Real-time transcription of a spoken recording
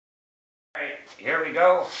Here we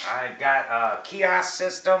go. I've got a Kiosk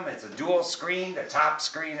system. It's a dual screen. The top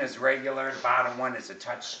screen is regular. The bottom one is a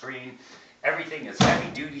touch screen. Everything is heavy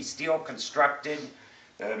duty steel constructed.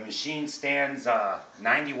 The machine stands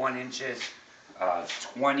 91 inches,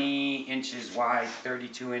 20 inches wide,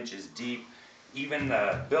 32 inches deep. Even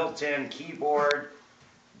the built-in keyboard,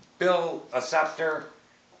 bill acceptor,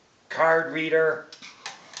 card reader.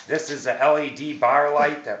 This is a LED bar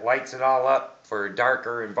light that lights it all up for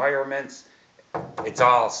darker environments. It's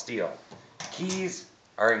all steel. Keys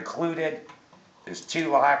are included. There's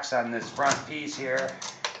two locks on this front piece here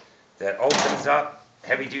that opens up.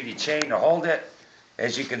 Heavy duty chain to hold it.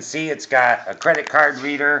 As you can see, it's got a credit card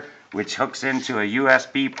reader which hooks into a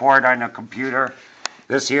USB port on a computer.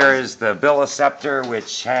 This here is the bill acceptor,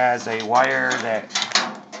 which has a wire that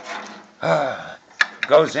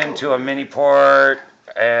goes into a mini port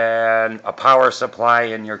and a power supply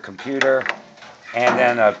in your computer, and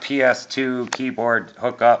then a PS2 keyboard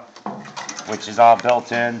hookup, which is all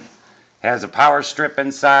built in. Has a power strip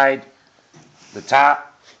inside. The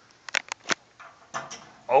top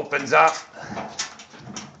opens up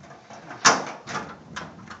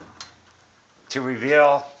to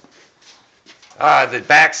reveal the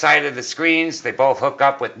back side of the screens. They both hook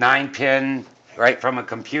up with 9-pin right from a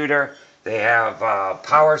computer. They have a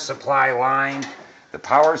power supply line. The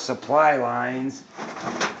power supply lines,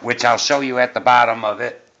 which I'll show you at the bottom of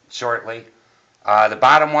it shortly. The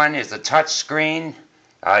bottom one is a touch screen.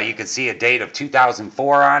 You can see a date of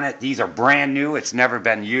 2004 on it. These are brand new. It's never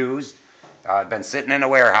been used. Been sitting in a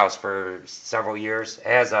warehouse for several years. It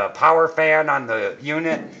has a power fan on the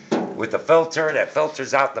unit with a filter that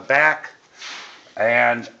filters out the back.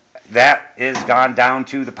 And that is gone down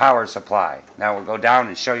to the power supply. Now we'll go down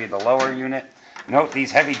and show you the lower unit. Note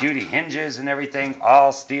these heavy duty hinges and everything,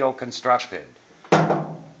 all steel constructed.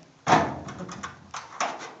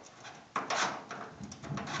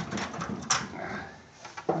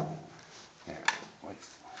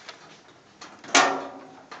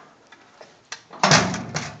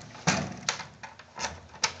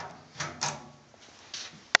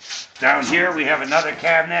 Down here we have another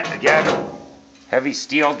cabinet. Again, heavy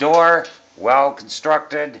steel door, well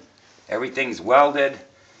constructed. Everything's welded.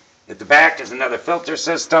 At the back is another filter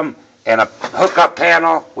system and a hookup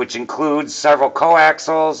panel, which includes several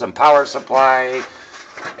coaxials and power supply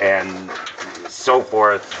and so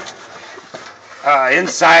forth.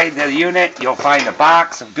 Inside the unit, you'll find a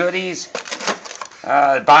box of goodies.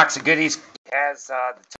 The box of goodies has the